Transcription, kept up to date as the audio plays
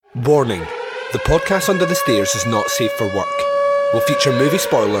Warning, the podcast Under the Stairs is not safe for work. Will feature movie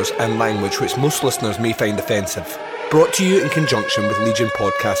spoilers and language which most listeners may find offensive. Brought to you in conjunction with Legion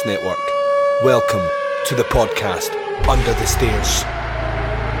Podcast Network. Welcome to the podcast Under the Stairs.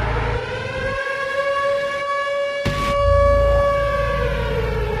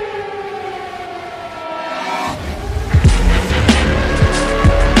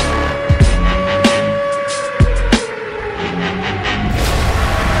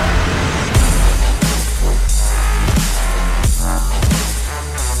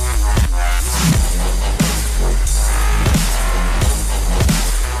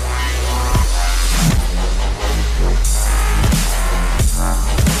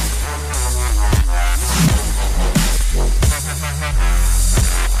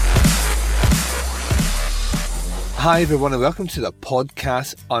 Hi everyone and welcome to the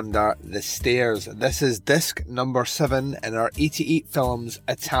podcast Under the Stairs. This is disc number 7 in our 88 Films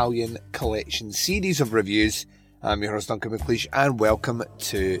Italian Collection series of reviews. I'm your host Duncan McLeish and welcome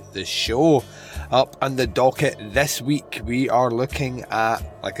to the show. Up on the docket this week we are looking at,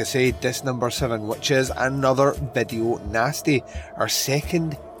 like I say, disc number 7, which is another Video Nasty, our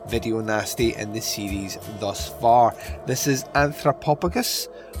second Video Nasty in the series thus far. This is Anthropophagus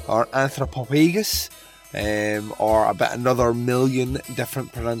or Anthropophagus. Or about another million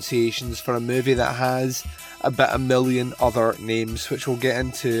different pronunciations for a movie that has about a million other names, which we'll get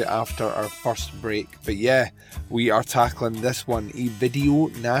into after our first break. But yeah, we are tackling this one, a Video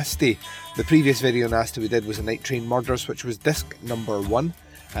Nasty. The previous Video Nasty we did was a Night Train Murders, which was disc number 1,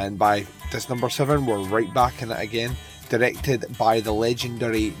 and by disc number 7 we're right back in it again, directed by the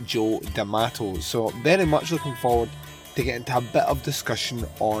legendary Joe D'Amato. So very much looking forward to get into a bit of discussion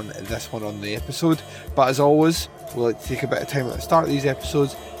on this one on the episode, but as always we'll like to take a bit of time at the start of these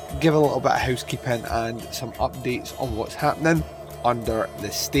episodes, give a little bit of housekeeping and some updates on what's happening under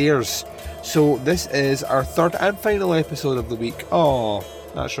the stairs. So this is our third and final episode of the week. Oh,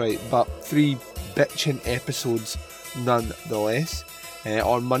 that's right, but 3 bitchin' episodes nonetheless.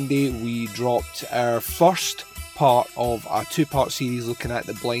 On Monday we dropped our first part of a 2-part series looking at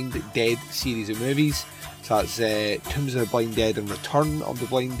the Blind Dead series of movies. So that's Tombs of the Blind Dead and Return of the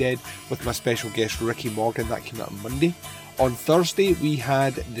Blind Dead with my special guest Ricky Morgan. That came out on Monday. On Thursday we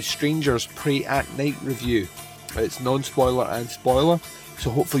had The Strangers Pray at Night review. It's non-spoiler and spoiler,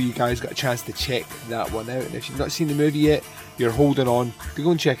 so hopefully you guys got a chance to check that one out. And if you've not seen the movie yet, you're holding on to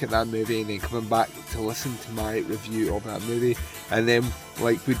go and check out that movie and then coming back to listen to my review of that movie. And then,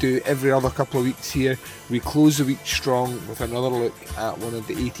 like we do every other couple of weeks here, we close the week strong with another look at one of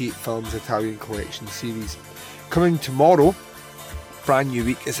the 88 Films Italian Collection series. Coming tomorrow, brand new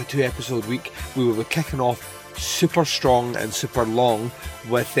week, it's a 2-episode week. We will be kicking off super strong and super long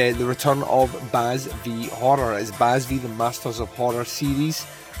with the return of Baz v Horror. It's Baz v the Masters of Horror series,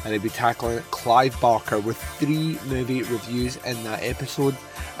 and he'll be tackling Clive Barker with 3 movie reviews in that episode,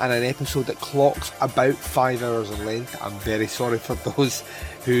 and an episode that clocks about 5 hours in length. I'm very sorry for those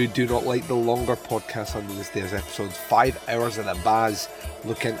who do not like the longer podcast Under the Stairs episodes. 5 hours in a Baz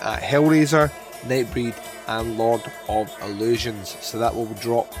looking at Hellraiser, Nightbreed and Lord of Illusions. So that will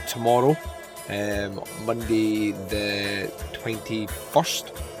drop tomorrow, Monday the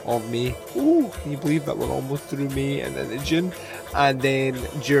 21st of May. Oh, can you believe that we're almost through May and into June? And then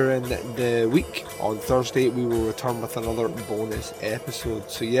during the week on Thursday we will return with another bonus episode.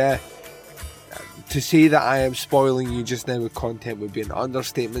 So yeah, to say that I am spoiling you just now with content would be an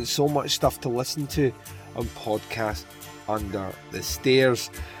understatement. So much stuff to listen to on podcast Under the Stairs.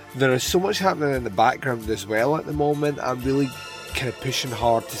 There is so much happening in the background as well at the moment. I'm really kind of pushing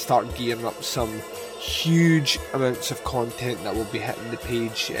hard to start gearing up some huge amounts of content that will be hitting the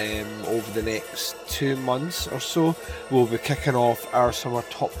page over the next 2 months or so. We'll be kicking off our summer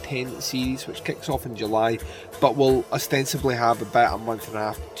top 10 series, which kicks off in July, but we'll ostensibly have about a month and a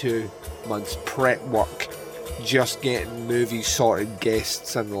half to 2 months prep work, just getting movies sorted,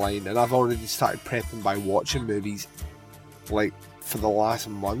 guests in the line. And I've already started prepping by watching movies. Like for the last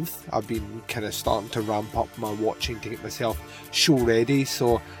month I've been kind of starting to ramp up my watching to get myself show ready,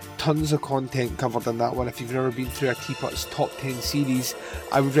 so tons of content covered in that one. If you've never been through a Teapot's top 10 series,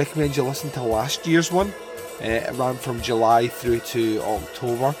 I would recommend you listen to last year's one. It ran from July through to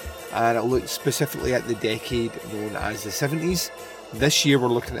October, and it looked specifically at the decade known as the 70s. This year we're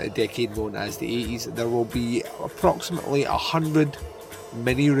looking at a decade known as the 80s. There will be approximately 100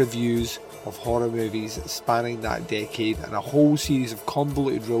 mini reviews of horror movies spanning that decade, and a whole series of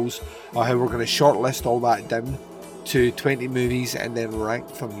convoluted rules on how we're going to shortlist all that down to 20 movies and then rank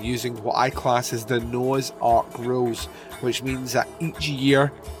them using what I class as the Noah's Ark rules, which means that each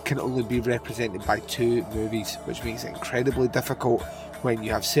year can only be represented by 2 movies, which makes it incredibly difficult when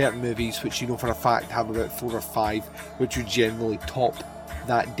you have certain movies which you know for a fact have about 4 or 5 which would generally top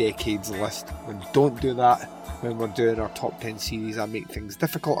that decade's list. And don't do that when we're doing our top 10 series. I make things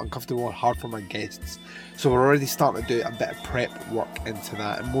difficult, uncomfortable and hard for my guests. So we're already starting to do a bit of prep work into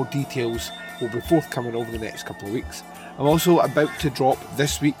that, and more details will be forthcoming over the next couple of weeks. I'm also about to drop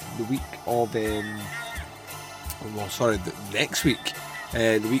this week, the week of next week,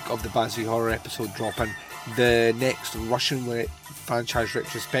 the week of the Bazzi Horror episode dropping, the next Russian franchise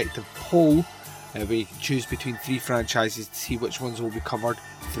retrospective poll. We choose between 3 franchises to see which ones will be covered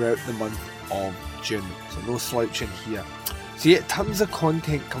throughout the month of June. So no slouching here. So yeah, tons of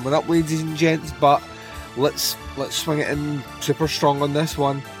content coming up, ladies and gents, but let's swing it in super strong on this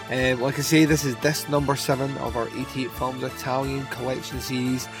one. Like I say, this is disc number 7 of our 88 Films Italian collection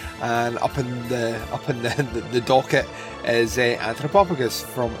series, and up in the docket is Anthropophagus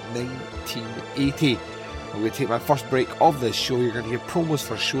from 1980. I'm going to take my first break of this show. You're going to hear promos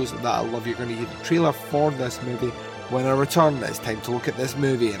for shows that I love. You're going to hear the trailer for this movie. When I return, it's time to look at this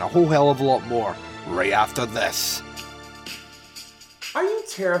movie and a whole hell of a lot more right after this. Are you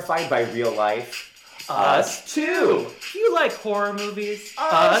terrified by real life? Us too! Do you like horror movies?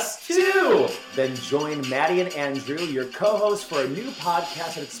 Us too! Then join Maddie and Andrew, your co-hosts, for a new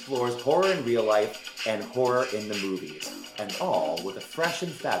podcast that explores horror in real life and horror in the movies. And all with a fresh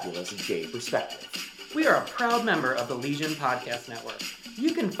and fabulous gay perspective. We are a proud member of the Legion Podcast Network.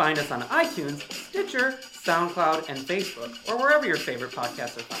 You can find us on iTunes, Stitcher, SoundCloud, and Facebook, or wherever your favorite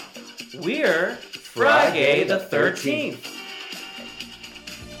podcasts are found. We're Friday the 13th.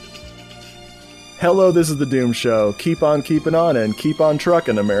 Hello, this is The Doom Show. Keep on keeping on and keep on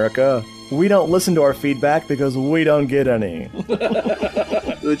trucking, America. We don't listen to our feedback because we don't get any.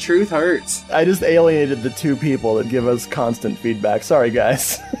 The truth hurts. I just alienated the 2 people that give us constant feedback. Sorry,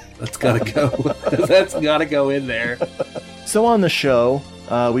 guys. That's gotta go. That's gotta go in there. So on the show,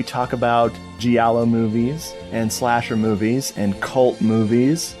 we talk about giallo movies and slasher movies and cult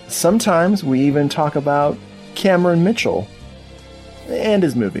movies. Sometimes we even talk about Cameron Mitchell and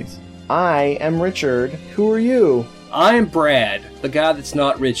his movies. I am Richard. Who are you? I'm Brad, the guy that's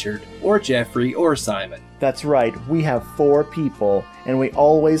not Richard, or Jeffrey, or Simon. That's right, we have 4 people, and we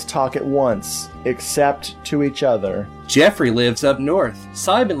always talk at once, except to each other. Jeffrey lives up north.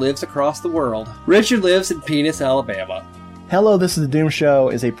 Simon lives across the world. Richard lives in Penis, Alabama. Hello, This is the Doom Show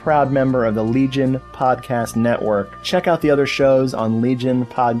is a proud member of the Legion Podcast Network. Check out the other shows on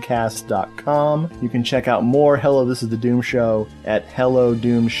legionpodcast.com. You can check out more Hello, This is the Doom Show at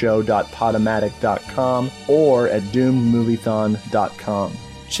hellodoomshow.podomatic.com or at doomedmoviethon.com.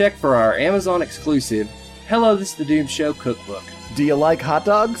 Check for our Amazon exclusive Hello, This is the Doom Show cookbook. Do you like hot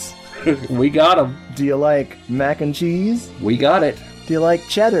dogs? We got them. Do you like mac and cheese? We got it. Do you like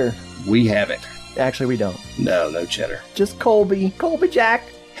cheddar? We have it. Actually, we don't. No cheddar. Just Colby. Colby Jack.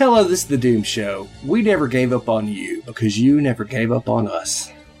 Hello, this is the Doom Show. We never gave up on you because you never gave up on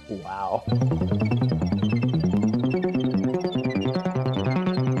us. Wow.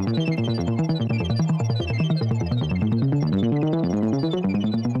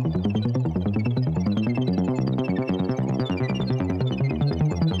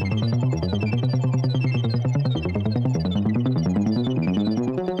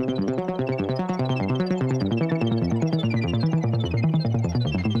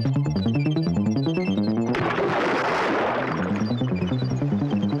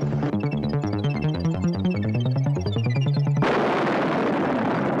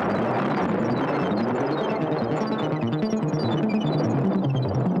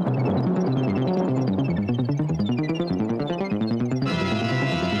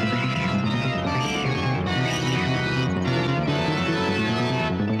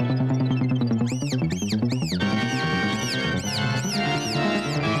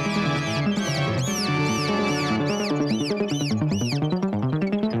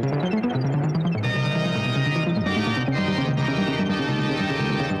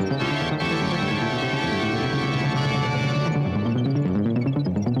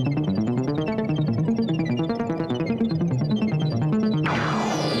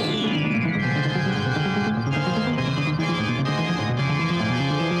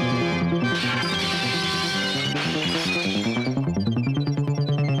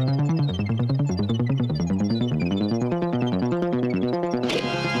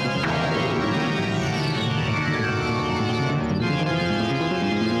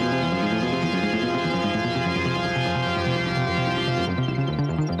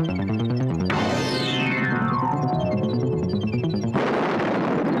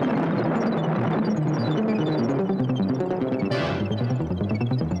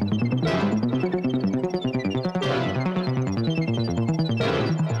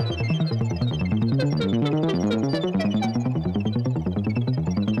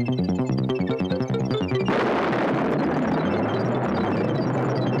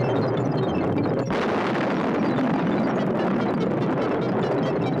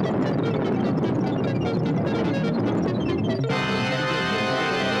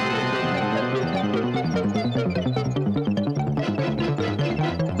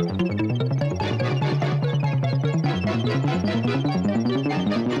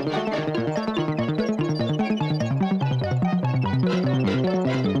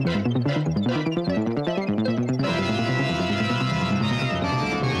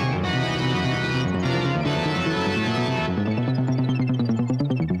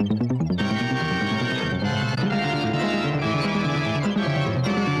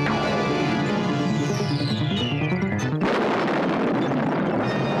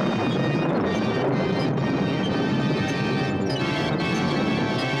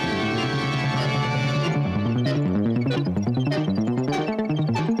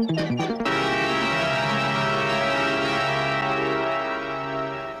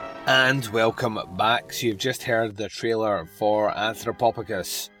 And welcome back. So you've just heard the trailer for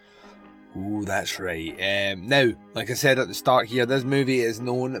Anthropophagus. Ooh, that's right. Now, like I said at the start here, this movie is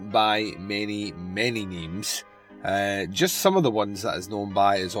known by many, many names. Just some of the ones that it's known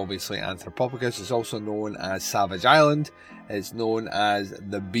by is obviously Anthropophagus. It's also known as Savage Island. It's known as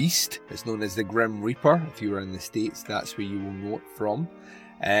The Beast. It's known as the Grim Reaper. If you were in the States, that's where you will know it from.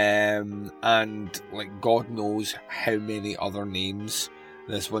 And like God knows how many other names.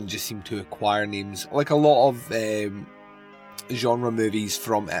 This one just seemed to acquire names. Like a lot of genre movies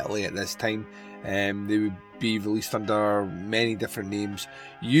from Italy at this time, they would be released under many different names,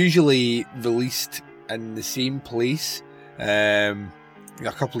 usually released in the same place a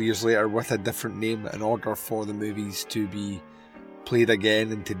couple of years later with a different name in order for the movies to be played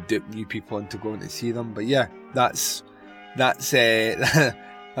again and to dupe new people into going to see them. But yeah, that's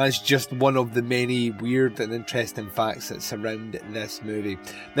just one of the many weird and interesting facts that surround this movie.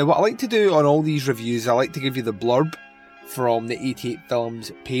 Now, what I like to do on all these reviews, I like to give you the blurb from the 88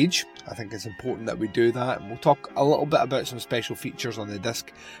 Films page. I think it's important that we do that, and we'll talk a little bit about some special features on the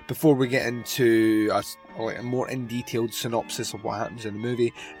disc before we get into a more in-detailed synopsis of what happens in the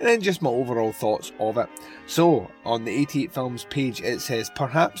movie, and then just my overall thoughts of it. So, on the 88 Films page, it says,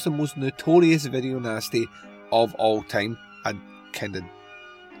 perhaps the most notorious video nasty of all time.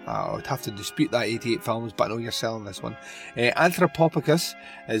 I would have to dispute that, 88 Films, but I know you're selling this one. Anthropophagus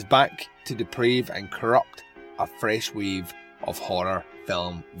is back to deprave and corrupt a fresh wave of horror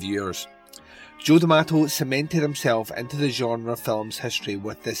film viewers. Joe D'Amato cemented himself into the genre film's history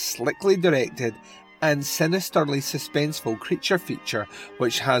with this slickly directed and sinisterly suspenseful creature feature,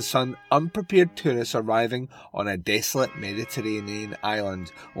 which has some unprepared tourists arriving on a desolate Mediterranean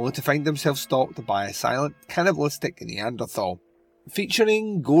island, only to find themselves stalked by a silent, cannibalistic Neanderthal.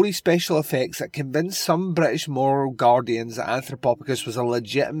 Featuring gory special effects that convinced some British moral guardians that Anthropophagus was a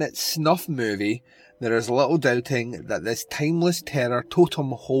legitimate snuff movie, there is little doubting that this timeless terror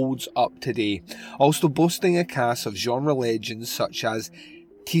totem holds up today, also boasting a cast of genre legends such as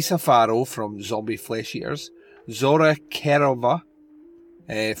Tisa Farrow from Zombie Flesh Eaters, Zora Kerova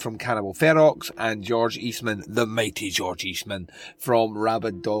from Cannibal Ferox, and George Eastman, the mighty George Eastman, from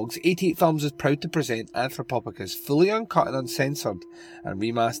Rabid Dogs. 88 Films is proud to present Anthropophagus fully uncut and uncensored and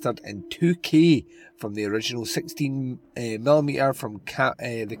remastered in 2K from the original 16mm from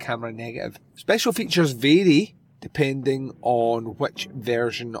the camera negative. Special features vary depending on which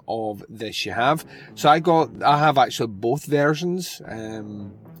version of this you have. So I have actually both versions.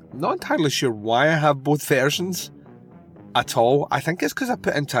 I'm not entirely sure why I have both versions at all. I think it's because I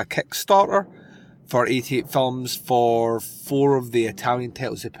put into a Kickstarter for 88 Films for 4 of the Italian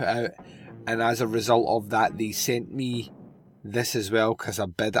titles they put out, and as a result of that they sent me this as well because I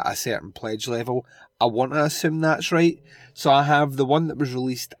bid at a certain pledge level. I want to assume that's right. So I have the one that was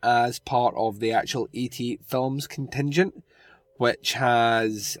released as part of the actual 88 Films contingent, which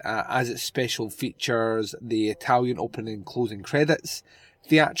has as its special features the Italian opening and closing credits,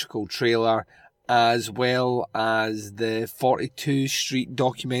 theatrical trailer, as well as the 42 Street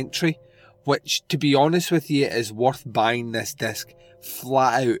documentary, which, to be honest with you, is worth buying this disc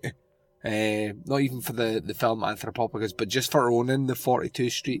flat out. Not even for the film Anthropophagus, but just for owning the 42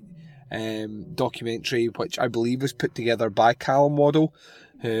 Street documentary, which I believe was put together by Callum Waddle,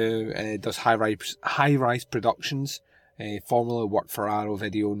 who does High Rise Productions. Formerly worked for Arrow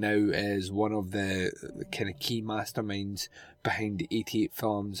Video, now is one of the kind of key masterminds behind the 88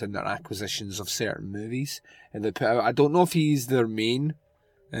 Films and their acquisitions of certain movies. And they put out, I don't know if he's their main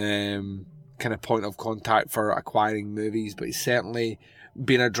kind of point of contact for acquiring movies, but he's certainly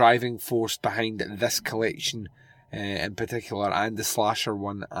been a driving force behind this collection in particular, and the slasher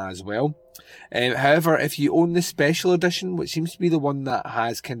one as well. However, if you own the special edition, which seems to be the one that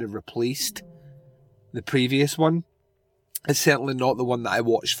has kind of replaced the previous one, it's certainly not the one that I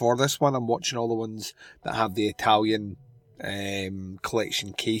watched for this one. I'm watching all the ones that have the Italian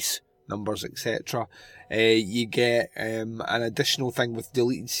collection case numbers, etc. You get an additional thing with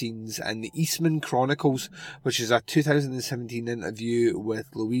deleted scenes and the Eastman Chronicles, which is a 2017 interview with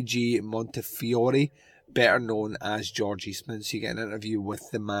Luigi Montefiore, better known as George Eastman. So you get an interview with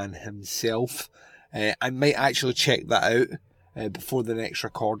the man himself. I might actually check that out before the next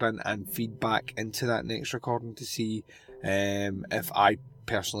recording and feedback into that next recording to see if I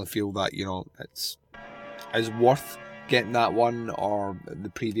personally feel that, you know, it's worth getting that one or the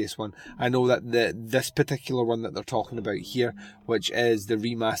previous one. I know that this particular one that they're talking about here, which is the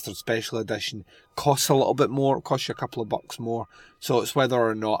remastered special edition, costs a little bit more. It costs you a couple of bucks more. So it's whether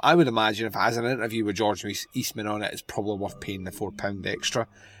or not, I would imagine if it has an interview with George Eastman on it, it's probably worth paying the £4 extra.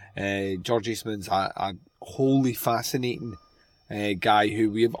 George Eastman's a wholly fascinating guy who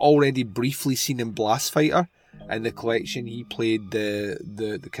we have already briefly seen in Blast Fighter in the collection. He played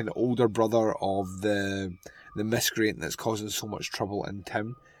the kind of older brother of the miscreant that's causing so much trouble in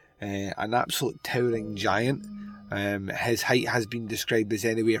Tim. An absolute towering giant. His height has been described as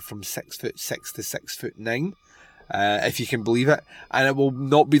anywhere from 6'6" to 6'9", if you can believe it. And it will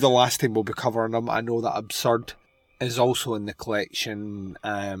not be the last time we'll be covering him. I know that Absurd is also in the collection.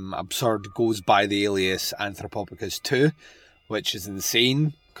 Absurd goes by the alias Anthropopithecus 2, which is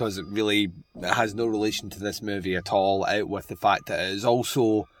insane because it really has no relation to this movie at all, out with the fact that it is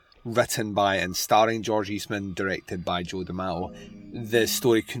also written by and starring George Eastman, directed by Joe D'Amato. The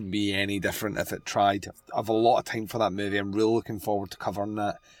story couldn't be any different if it tried. I have a lot of time for that movie. I'm really looking forward to covering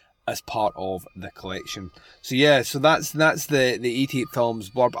that as part of the collection. So yeah, so that's the 88 films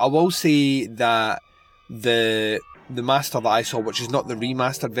blurb. I will say that the master that I saw, which is not the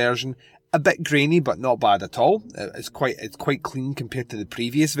remastered version, a bit grainy but not bad at all. It's quite clean compared to the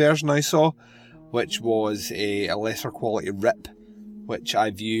previous version I saw, which was a lesser quality rip, which I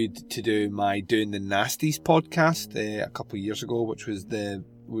viewed to do my Doing the Nasties podcast a couple of years ago, which was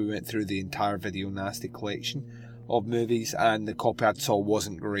we went through the entire Video Nasty collection of movies, and the copy I saw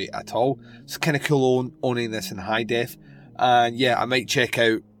wasn't great at all. It's kind of cool owning this in high def, and yeah, I might check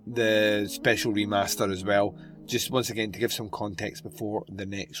out the special remaster as well, just once again to give some context before the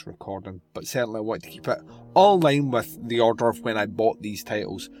next recording. But certainly I want to keep it all in line with the order of when I bought these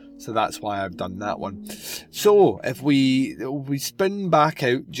titles, so that's why I've done that one. So if we spin back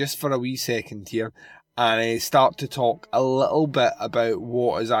out just for a wee second here and start to talk a little bit about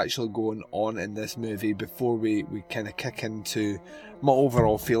what is actually going on in this movie before we kind of kick into my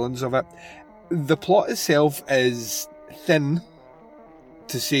overall feelings of it. The plot itself is thin,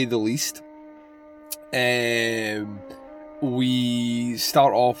 to say the least. We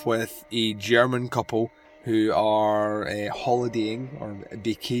start off with a German couple who are holidaying or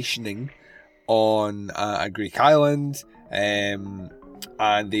vacationing on a Greek island, and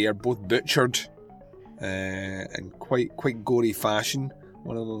they are both butchered in quite gory fashion.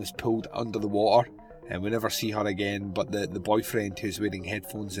 One of them is pulled under the water, and we never see her again, but the boyfriend, who's wearing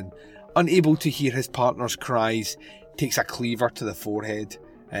headphones and unable to hear his partner's cries, takes a cleaver to the forehead.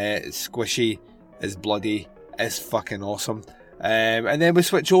 It's squishy, it's bloody, it's fucking awesome. And then we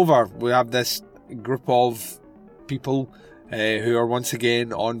switch over. We have this group of people who are once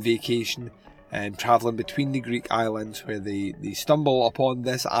again on vacation and travelling between the Greek islands, where they stumble upon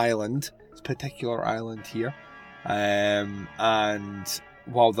this island, this particular island here. And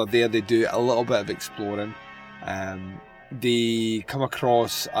while they're there, they do a little bit of exploring. They come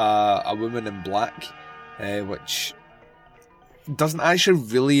across a woman in black, which doesn't actually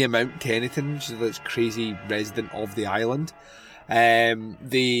really amount to anything. She's this crazy resident of the island.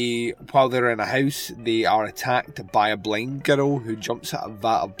 While they're in a house, they are attacked by a blind girl who jumps at a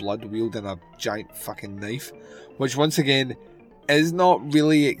vat of blood wielding a giant fucking knife, which once again is not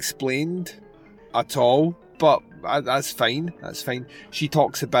really explained at all, but that's fine. She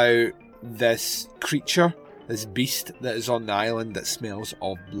talks about this creature, this beast that is on the island that smells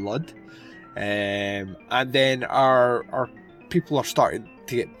of blood, and then our people are starting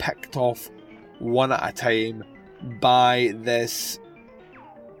to get picked off one at a time by this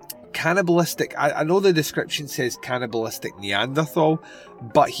cannibalistic, I know the description says cannibalistic Neanderthal,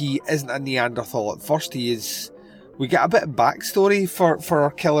 but he isn't a Neanderthal at first. We get a bit of backstory for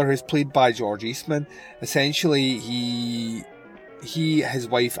our killer, who's played by George Eastman. Essentially, his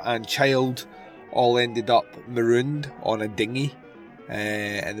wife and child all ended up marooned on a dinghy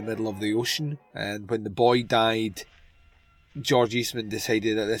in the middle of the ocean, and when the boy died, George Eastman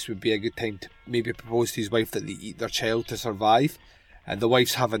decided that this would be a good time to maybe propose to his wife that they eat their child to survive. And the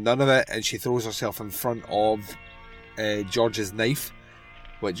wife's having none of it, and she throws herself in front of George's knife,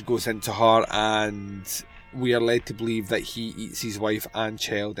 which goes into her, and we are led to believe that he eats his wife and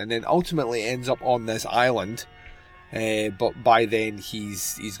child, and then ultimately ends up on this island. But by then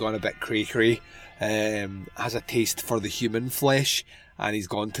he's gone a bit cray-cray, has a taste for the human flesh, and he's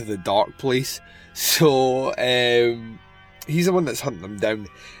gone to the dark place. So he's the one that's hunting them down.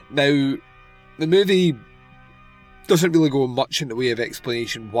 Now, the movie doesn't really go much in the way of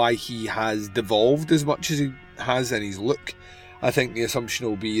explanation why he has devolved as much as he has in his look. I think the assumption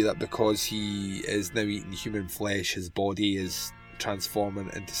will be that because he is now eating human flesh, his body is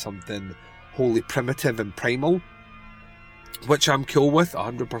transforming into something wholly primitive and primal, which I'm cool with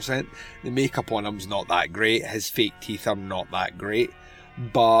 100%. The makeup on him's not that great, his fake teeth are not that great,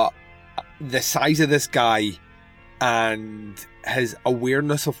 but the size of this guy and his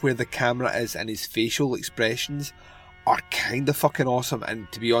awareness of where the camera is and his facial expressions are kind of fucking awesome,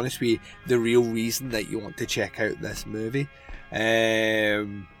 and to be honest with you, the real reason that you want to check out this movie.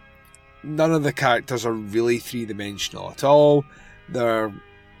 None of the characters are really three-dimensional at all.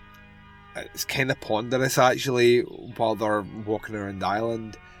 It's kind of ponderous actually while they're walking around the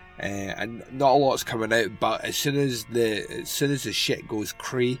island, and not a lot's coming out. But as soon as the shit goes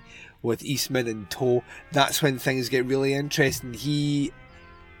cray with Eastman in tow, that's when things get really interesting. He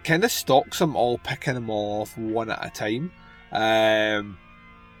kind of stalks them all, picking them all off one at a time,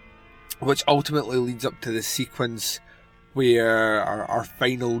 which ultimately leads up to the sequence where our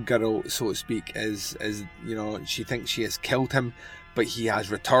final girl, so to speak, is she thinks she has killed him, but he has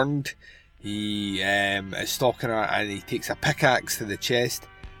returned. He is stalking her, and he takes a pickaxe to the chest,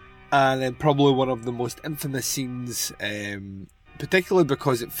 and then probably one of the most infamous scenes, particularly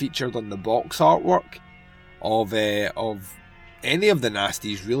because it featured on the box artwork of any of the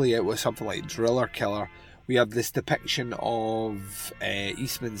nasties, really. It was something like Driller Killer. We have this depiction of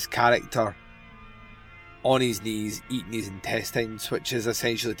Eastman's character on his knees eating his intestines, which is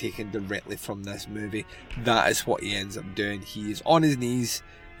essentially taken directly from this movie. That is what he ends up doing. He is on his knees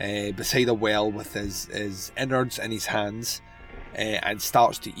beside a well with his innards in his hands, and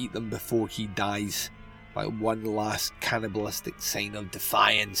starts to eat them before he dies, like one last cannibalistic sign of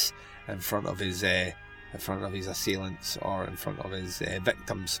defiance in front of his assailants, or in front of his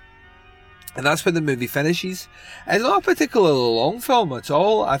victims. And that's when the movie finishes. It's not a particularly long film at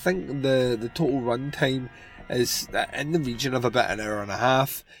all. I think the total runtime is in the region of about an hour and a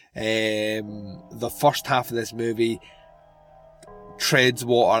half. The first half of this movie treads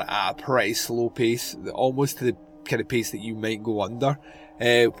water at a pretty slow pace, almost to the kind of pace that you might go under.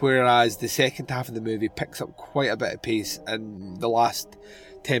 Whereas the second half of the movie picks up quite a bit of pace, and the last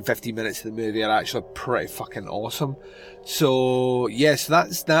 10-15 minutes of the movie are actually pretty fucking awesome. So yes,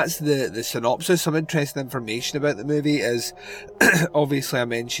 that's the synopsis. Some interesting information about the movie is obviously I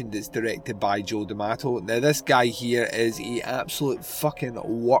mentioned it's directed by Joe D'Amato. Now this guy here is a absolute fucking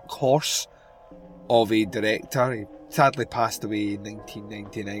workhorse of a director. He sadly passed away in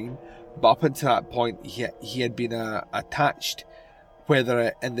 1999, but up until that point he had been attached,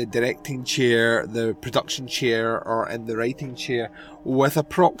 whether in the directing chair, the production chair, or in the writing chair, with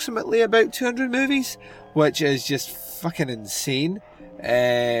approximately about 200 movies, which is just fucking insane.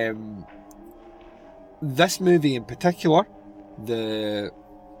 This movie in particular, the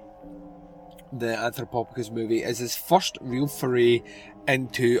Anthropophagus movie, is his first real foray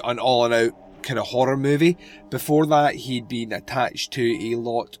into an all-out kind of horror movie. Before that, he'd been attached to a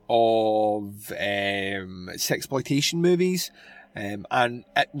lot of sexploitation movies, and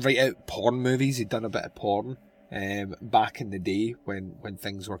right out porn movies. He'd done a bit of porn back in the day when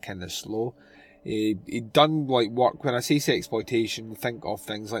things were kind of slow. He'd done like work. When I say sexploitation, think of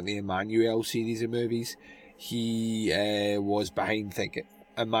things like the Emmanuel series of movies. He was behind, think,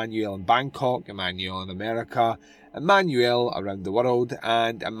 Emmanuel in Bangkok, Emmanuel in America, Emmanuel around the world,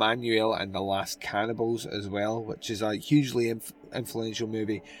 and Emmanuel and the Last Cannibals as well, which is a hugely influential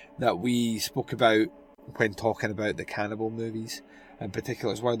movie that we spoke about when talking about the cannibal movies in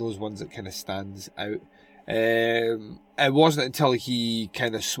particular. It's one of those ones that kind of stands out. It wasn't until he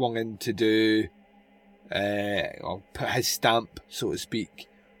kind of swung in to do or put his stamp, so to speak,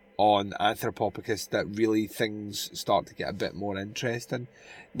 on Anthropophagus that really things start to get a bit more interesting.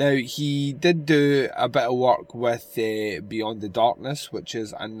 Now, he did do a bit of work with Beyond the Darkness, which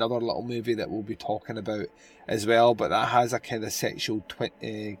is another little movie that we'll be talking about as well, but that has a kind of sexual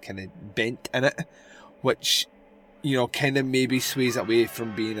kind of bent in it, which, you know, kind of maybe sways away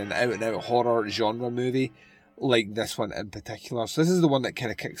from being an out-and-out horror genre movie like this one in particular. So this is the one that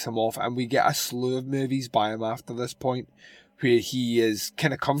kind of kicks him off, and we get a slew of movies by him after this point where he is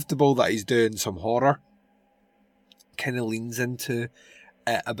kind of comfortable that he's doing some horror, kind of leans into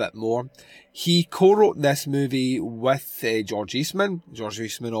it a bit more. He co-wrote this movie with George Eastman. George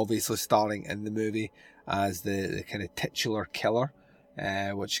Eastman obviously starring in the movie as the kind of titular killer,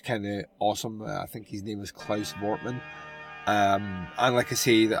 which is kind of awesome. I think his name is Klaus Wortmann. And like I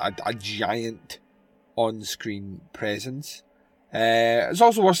say, a giant on-screen presence. It's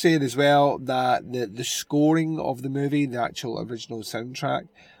also worth saying as well that the scoring of the movie, the actual original soundtrack,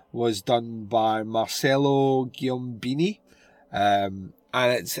 was done by Marcello Giombini, and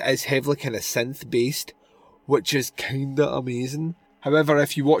it's heavily kind of synth based, which is kind of amazing. However,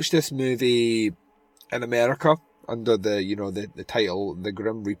 if you watch this movie in America under the title The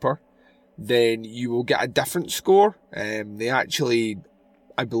Grim Reaper, then you will get a different score. They actually,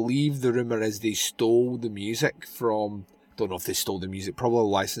 I believe the rumour is they stole the music from, don't know if they stole the music, probably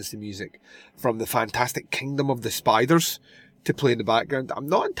licensed the music from the Fantastic Kingdom of the Spiders to play in the background. I'm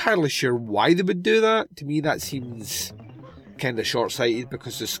not entirely sure why they would do that. To me, that seems kind of short-sighted,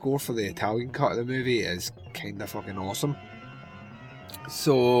 because the score for the Italian cut of the movie is kind of fucking awesome.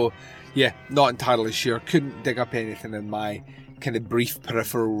 So, yeah, not entirely sure. Couldn't dig up anything in my kind of brief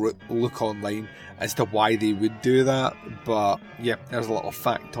peripheral look online as to why they would do that. But, yeah, there's a little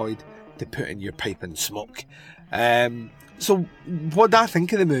factoid to put in your pipe and smoke. So, what do I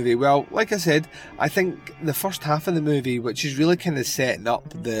think of the movie? Well, like I said, I think the first half of the movie, which is really kind of setting up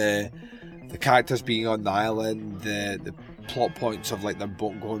the characters being on the island, the plot points of like their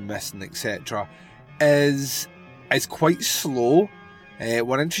boat going missing, etc., is quite slow.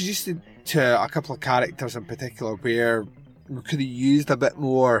 We're introduced to a couple of characters in particular where we could have used a bit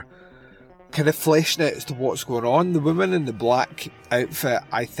more kind of fleshing out as to what's going on. The woman in the black outfit,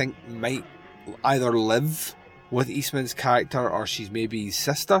 I think, might either live with Eastman's character, or she's maybe his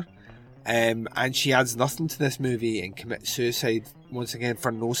sister, and she adds nothing to this movie and commits suicide once again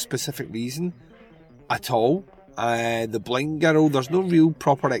for no specific reason at all. The blind girl, there's no real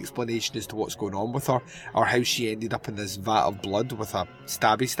proper explanation as to what's going on with her, or how she ended up in this vat of blood with a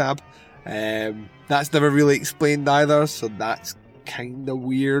stabby stab. That's never really explained either, so that's kind of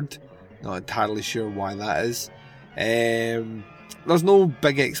weird. Not entirely sure why that is. There's no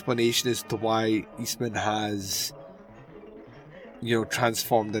big explanation as to why Eastman has,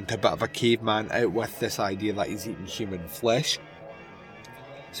 transformed into a bit of a caveman out with this idea that he's eating human flesh.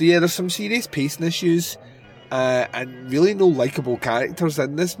 So yeah, there's some serious pacing issues, and really no likeable characters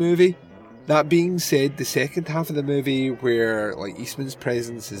in this movie. That being said, the second half of the movie, where like Eastman's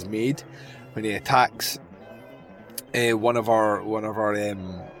presence is made when he attacks one of our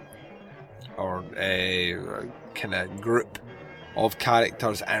kind of group of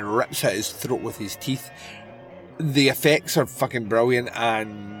characters and rips out his throat with his teeth, the effects are fucking brilliant,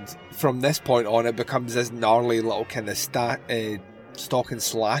 and from this point on it becomes this gnarly little kind of stalk and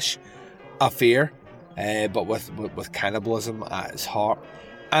slash affair, but with cannibalism at its heart.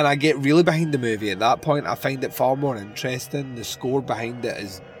 And I get really behind the movie at that point. I find it far more interesting. The score behind it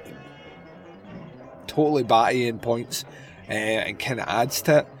is totally batty in points, and kind of adds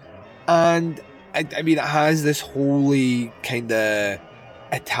to it. And I mean, it has this wholly kind of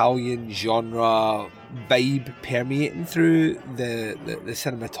Italian genre vibe permeating through the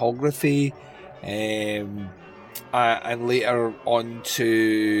cinematography, and later on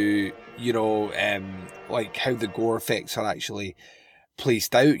to like how the gore effects are actually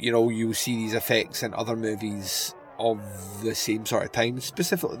placed out. You'll see these effects in other movies of the same sort of time,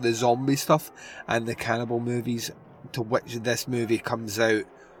 specifically the zombie stuff and the cannibal movies, to which this movie comes out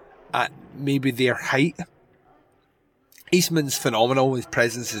at maybe their height. Eastman's phenomenal. His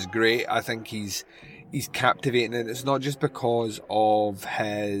presence is great. I think he's captivating, and it's not just because of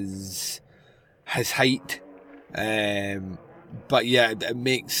his height, but yeah, it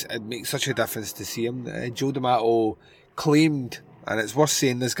makes such a difference to see him. Joe D'Amato claimed, and it's worth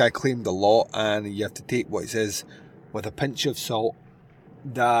saying, this guy claimed a lot, and you have to take what he says with a pinch of salt,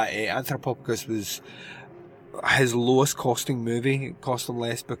 that Anthropophagus was his lowest costing movie. It cost him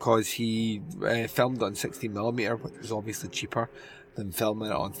less because he filmed it on 16mm, which was obviously cheaper than filming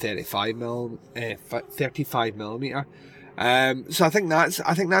it on 35mm. So I think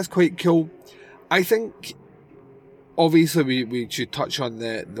that's quite cool. I think obviously we should touch on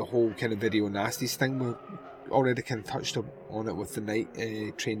the whole kind of video nasties thing. We already kind of touched on it with the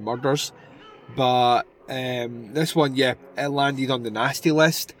Night Train Murders, but this one, yeah, it landed on the nasty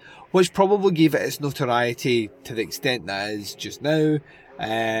list, which probably gave it its notoriety to the extent that it is just now.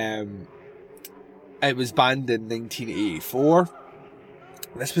 It was banned in 1984.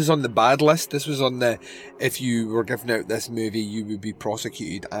 This was on the bad list. This was on the, if you were giving out this movie, you would be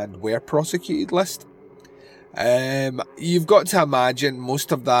prosecuted and were prosecuted list. You've got to imagine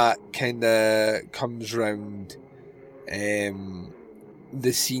most of that kind of comes round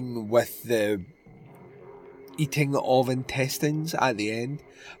the scene with the eating of intestines at the end.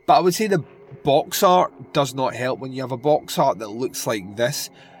 But I would say the box art does not help. When you have a box art that looks like this,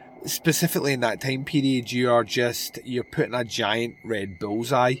 specifically in that time period, you're putting a giant red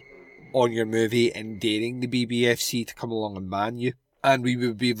bullseye on your and daring the BBFC to come along and ban you. And we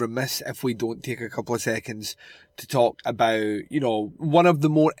would be remiss if we don't take a couple of seconds to talk about, one of the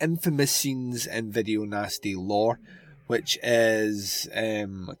more infamous scenes in video nasty lore, which is a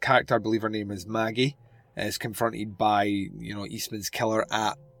character, I believe her name is Maggie, is confronted by, Eastman's killer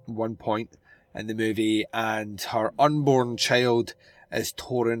at one point in the movie, and her unborn child is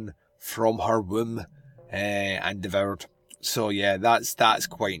torn from her womb and devoured. So yeah, that's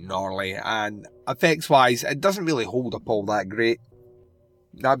quite gnarly, and effects wise, it doesn't really hold up all that great.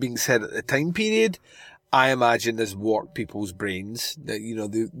 That being said, at the time period, I imagine this warped people's brains that, you know,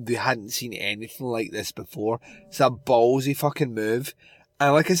 they hadn't seen anything like this before. It's a ballsy fucking move.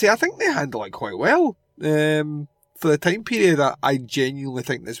 And like I say, I think they handle it quite well. For the time period, I genuinely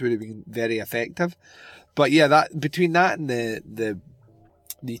think this would have been very effective. But yeah, that between that and the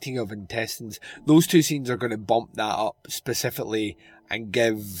eating of intestines, those two scenes are going to bump that up specifically and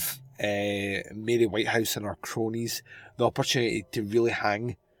give Mary Whitehouse and her cronies the opportunity to really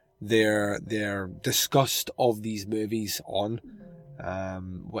hang their disgust of these movies on,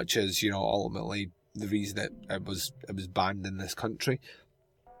 which is, you know, ultimately the reason that it was banned in this country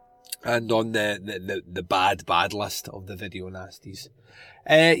and on the bad list of the video nasties.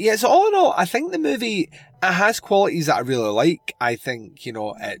 Yeah, so all in all, I think the movie, it has qualities that I really like. I think, you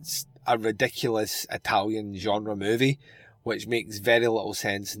know, it's a ridiculous Italian genre movie, which makes very little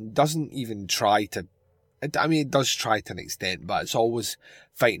sense and doesn't even try to, I mean, it does try to an extent, but it's always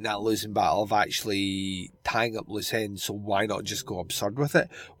fighting that losing battle of actually tying up loose ends, so why not just go absurd with it?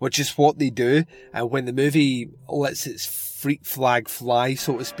 Which is what they do, and when the movie lets its freak flag fly,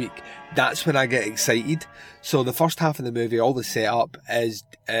 so to speak, that's when I get excited. So the first half of the movie, all the setup is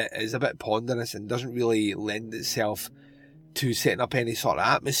a bit ponderous and doesn't really lend itself to setting up any sort of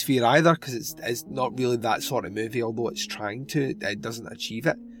atmosphere either, because it's not really that sort of movie, although it's trying to, it doesn't achieve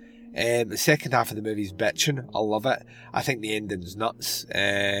it. The second half of the movie is bitching. I love it. I think the ending's nuts.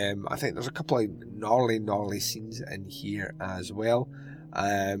 I think there's a couple of gnarly scenes in here as well.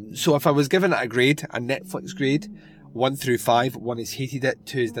 So if I was giving it a grade, a Netflix grade, 1 through 5, 1 is hated it,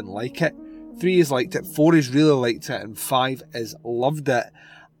 2 is didn't like it, 3 is liked it, 4 is really liked it, and 5 is loved it,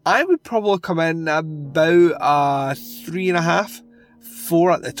 I would probably come in about a 3.5.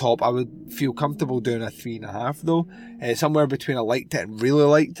 4 at the top. I would feel comfortable doing a 3.5 though. Somewhere between I liked it and really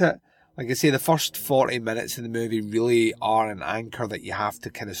liked it. Like I say, the first 40 minutes of the movie really are an anchor that you have to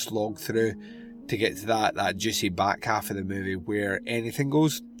kind of slog through to get to that juicy back half of the movie where anything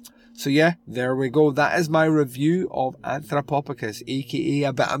goes. So yeah, there we go. That is my review of Anthropophagus, aka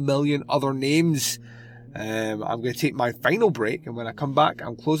about a million other names. I'm going to take my final break, and when I come back,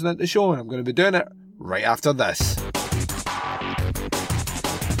 I'm closing out the show, and I'm going to be doing it right after this.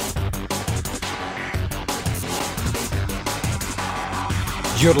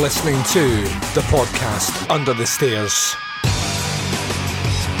 You're listening to the podcast Under the Stairs.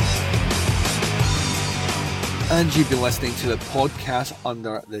 And you've been listening to the podcast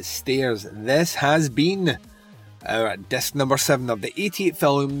Under the Stairs. This has been our disc number 7 of the 88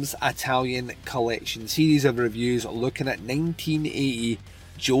 Films Italian Collection series of reviews looking at 1980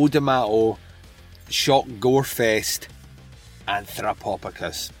 Joe D'Amato shock gore fest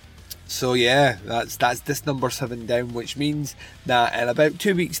Anthropophagus. So yeah, that's disc number 7 down, which means that in about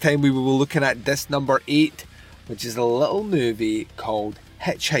 2 weeks' time we will be looking at disc number 8, which is a little movie called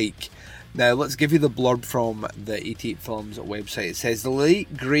Hitchhike. Now let's give you the blurb from the 88 Films website. It says, the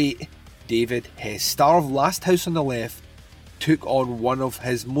late great David Hess, star of Last House on the Left, took on one of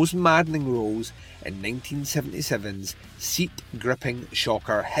his most maddening roles in 1977's seat-gripping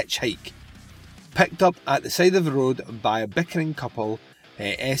shocker Hitchhike. Picked up at the side of the road by a bickering couple,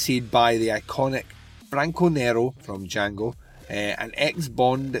 essayed by the iconic Franco Nero from Django, an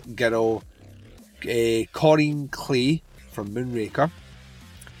ex-Bond girl, Corinne Clay from Moonraker.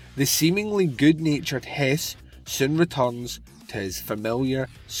 The seemingly good-natured Hess soon returns to his familiar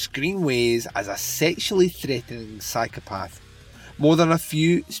screen ways as a sexually threatening psychopath. More than a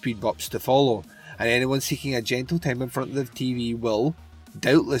few speed bumps to follow, and anyone seeking a gentle time in front of the TV will,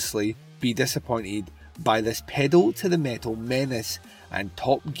 doubtlessly, be disappointed by this pedal to the metal menace and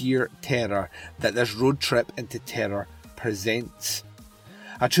Top Gear terror that this road trip into terror presents.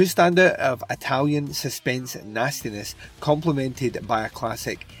 A true standout of Italian suspense nastiness, complemented by a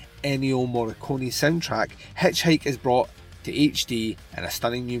classic Ennio Morricone soundtrack, Hitchhike is brought to HD in a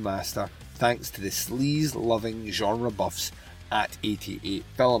stunning new master thanks to the sleaze-loving genre buffs at 88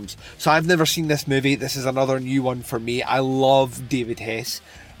 Films. So I've never seen this movie. This is another new one for me. I love David Hess.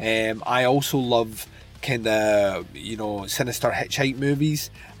 I also love kind of, you know, sinister Hitchhike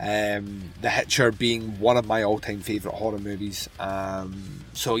movies. The Hitcher being one of my all-time favourite horror movies.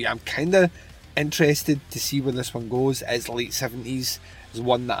 So yeah, I'm kind of interested to see where this one goes. It's late 70s. It's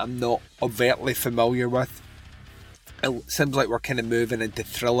one that I'm not overtly familiar with. It seems like we're kind of moving into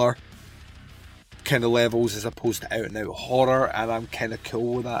thriller kind of levels as opposed to out and out horror, and I'm kind of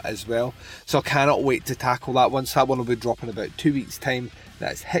cool with that as well. So I cannot wait to tackle that one. So that one will be dropping about 2 weeks' time.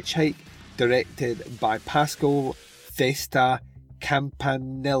 That's Hitchhike, directed by Pascal Festa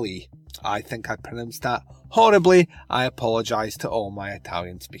Campanelli. I think I pronounced that horribly. I apologise to all my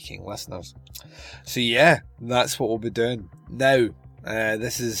Italian speaking listeners. So yeah, that's what we'll be doing. Now,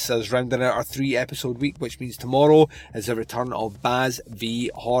 This is us rounding out our 3-episode week, which means tomorrow is the return of Baz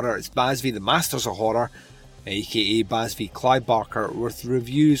v Horror. It's Baz v the Masters of Horror, aka Baz v Clive Barker, with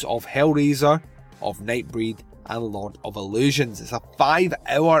reviews of Hellraiser, of Nightbreed, and Lord of Illusions. It's a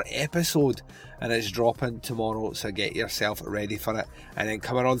 5-hour episode and it's dropping tomorrow, so get yourself ready for it. And then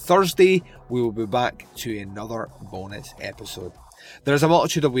coming on Thursday, we will be back to another bonus episode. There's a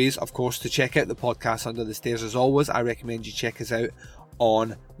multitude of ways, of course, to check out the podcast Under the Stairs. As always, I recommend you check us out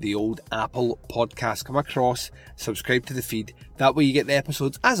on the old Apple Podcast. Come across, subscribe to the feed. That way you get the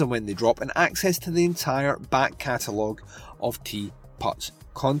episodes as and when they drop and access to the entire back catalogue of Teapot's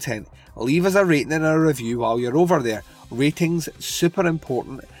content. Leave us a rating and a review while you're over there. Ratings, super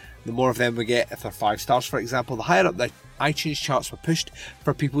important. The more of them we get, if they're 5 stars for example, the higher up the iTunes charts were pushed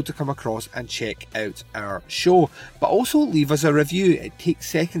for people to come across and check out our show. But also leave us a review. It takes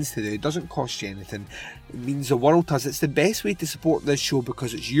seconds to do. It doesn't cost you anything. It means the world to us. It's the best way to support this show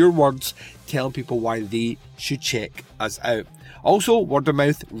because it's your words telling people why they should check us out. Also, word of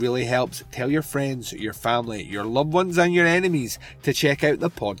mouth really helps. Tell your friends, your family, your loved ones and your enemies to check out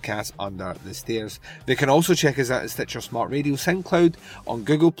the podcast Under the Stairs. They can also check us out at Stitcher Smart Radio, SoundCloud, on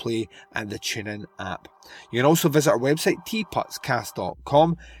Google Play and the TuneIn app. You can also visit our website,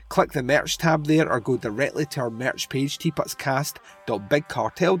 teapotscast.com. Click the merch tab there or go directly to our merch page,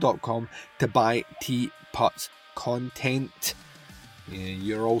 teapotscast.bigcartel.com, to buy Teapots content.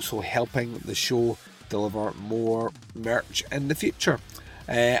 You're also helping the show deliver more merch in the future.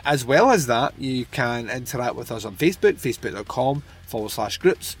 As well as that, you can interact with us on Facebook,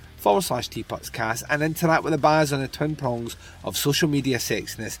 facebook.com/groups/teapotscast, and interact with the Baz on the twin prongs of social media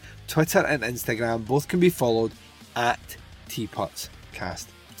sexiness. Twitter and Instagram both can be followed at teapotscast.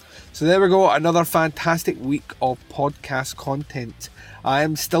 So there we go, another fantastic week of podcast content. I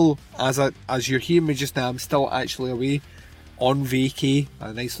am still, as you're hearing me just now, I'm still actually away on vacay,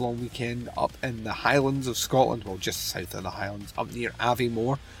 a nice long weekend up in the Highlands of Scotland, well just south of the Highlands, up near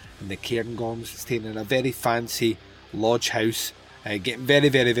Aviemore in the Cairngorms, staying in a very fancy lodge house, getting very,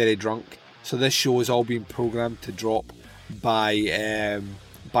 very, very drunk. So this show is all being programmed to drop by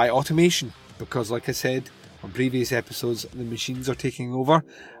automation, because like I said on previous episodes, the machines are taking over,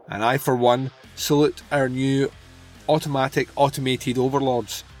 and I for one salute our new automated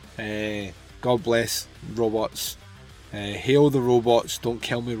overlords. God bless robots. Hail the robots, don't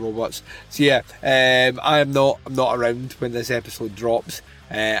kill me robots. So yeah, I'm not around when this episode drops.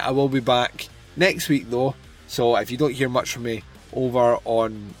 I will be back next week though, so if you don't hear much from me over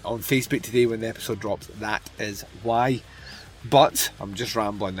on Facebook today when the episode drops, that is why. But I'm just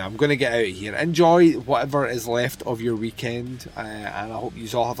rambling now. I'm going to get out of here. Enjoy whatever is left of your weekend, and I hope you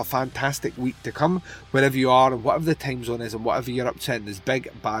all have a fantastic week to come, wherever you are and whatever the time zone is and whatever you're up to in this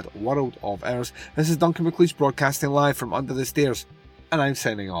big bad world of ours. This is Duncan McLeish broadcasting live from Under the Stairs, and I'm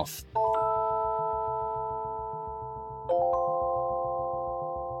signing off.